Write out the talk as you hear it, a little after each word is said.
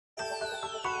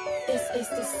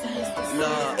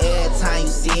Look, every time you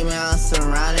see me, I'm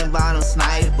surrounded by them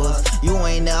snipers. You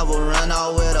ain't never run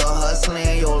out with a hustler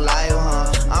in your life,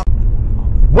 huh?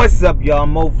 What's up, y'all?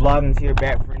 MosVlogams here,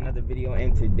 back for another video.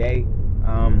 And today,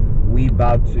 we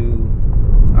about to,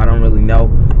 I don't really know,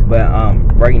 but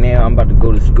right now I'm about to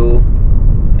go to school,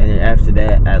 and then after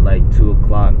that, at like 2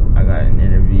 o'clock, I got an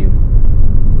interview,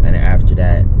 and then after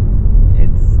that,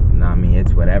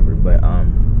 it's whatever.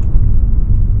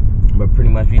 But pretty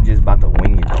much we just about to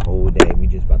wing it the whole day. We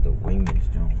just about to wing this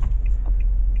joint.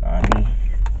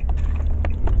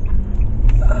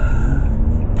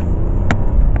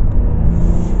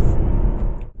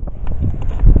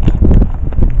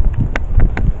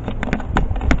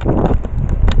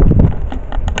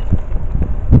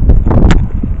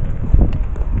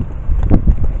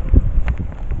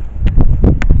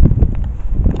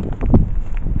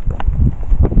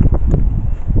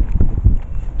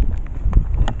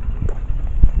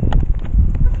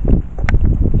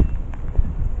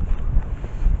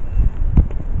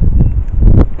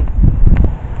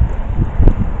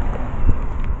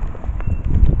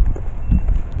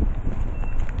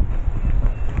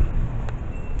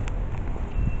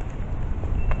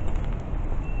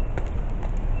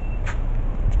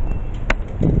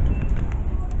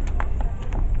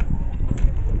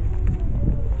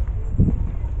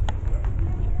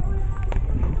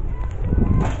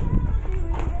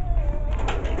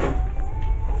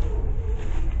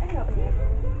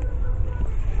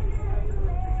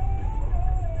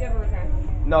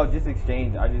 No, just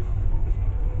exchange. Can I just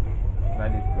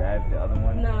grab the other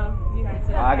one? No, you have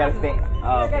to. I gotta stay.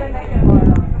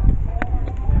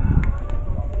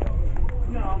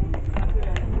 No.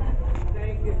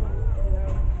 Thank you.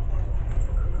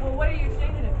 Well, what are you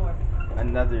exchanging it for?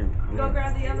 Another. Go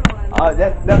grab the other one. Oh,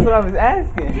 that's what I was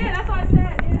asking. Yeah, that's what I said.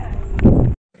 Yeah.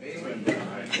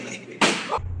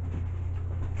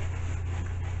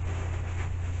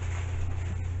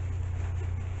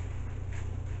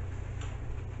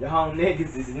 Y'all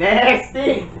niggas is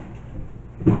nasty.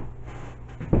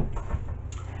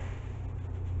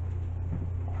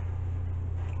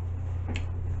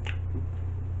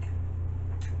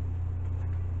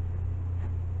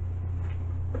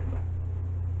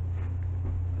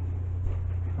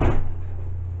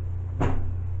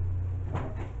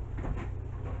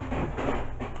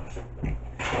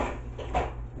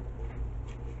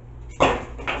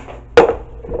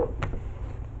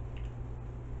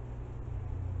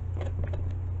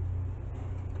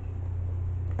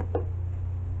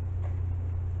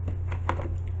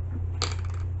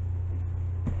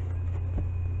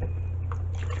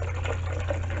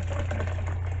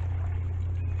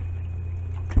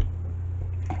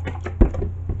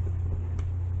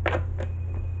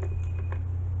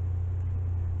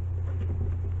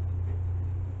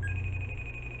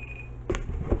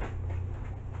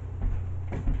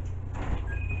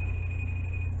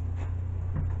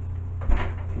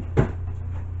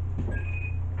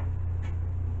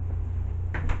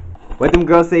 What them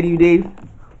girls say to you, Dave?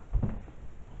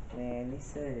 Man, they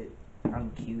said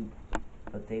I'm cute,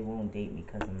 but they won't date me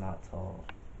because I'm not tall.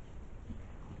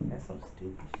 That's some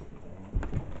stupid shit,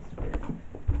 man. I swear.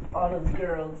 All those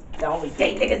girls that only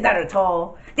date niggas that are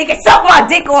tall, they can suck my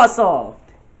dick on soft.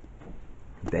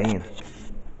 Damn.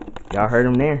 Y'all heard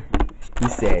him there. He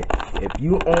said, if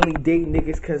you only date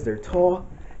niggas because they're tall,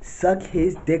 suck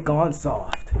his dick on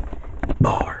soft.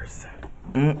 Bars.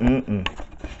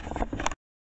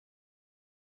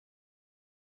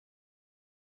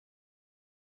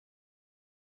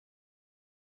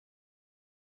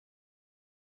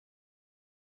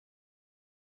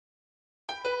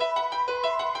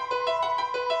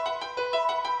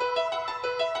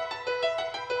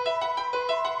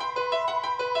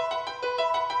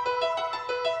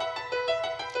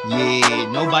 Yeah,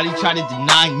 nobody try to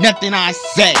deny nothing I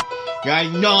say. Y'all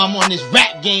know I'm on this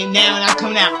rap game now, and I'm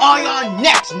coming out all y'all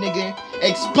next, nigga.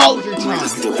 Exposure time.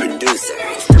 The producer.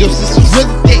 Yo, sis was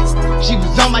really thick. She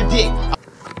was on my dick.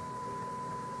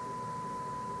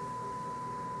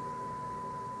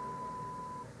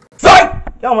 Sorry!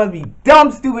 Y'all must be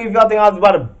dumb stupid if y'all think I was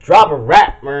about to drop a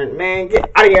rap, man.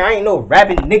 Get out of here. I ain't no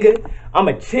rapping nigga. I'm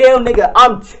a chill nigga.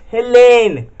 I'm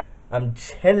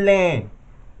chilling.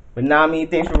 But nah, I mean,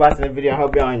 thanks for watching the video. I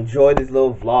hope y'all enjoyed this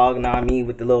little vlog, nah, I mean,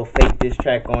 with the little fake diss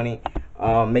track on it.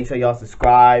 Make sure y'all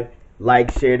subscribe,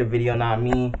 like, share the video, nah, I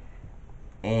mean,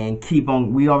 and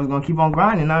we always gonna keep on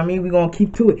grinding, nah, I mean, we gonna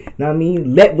keep to it, nah, I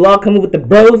mean, let vlog come in with the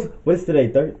bros. What's today?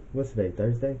 Thursday? I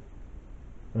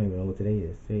don't even know what today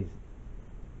is.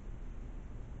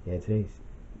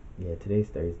 Today's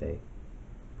Thursday.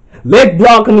 Lit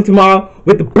vlog coming tomorrow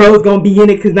with the bros gonna be in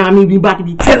it, cause now I mean we about to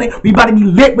be chilling, we about to be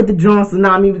lit with the drums, so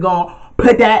now I mean we gonna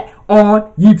put that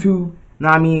on YouTube.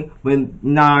 Now I mean, but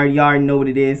nah, you already know what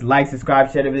it is. Like,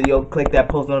 subscribe, share the video, click that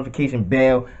post notification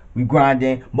bell. We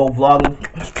grinding,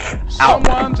 MosVlogams.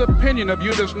 Someone's opinion of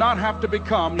you does not have to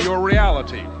become your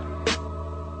reality.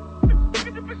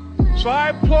 So I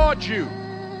applaud you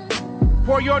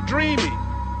for your dreaming,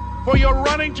 for your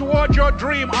running toward your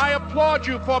dream. I applaud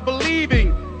you for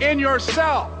believing in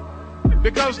yourself,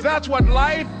 because that's what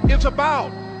life is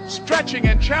about. Stretching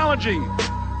and challenging,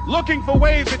 looking for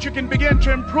ways that you can begin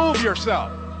to improve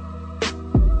yourself.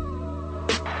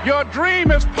 Your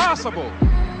dream is possible.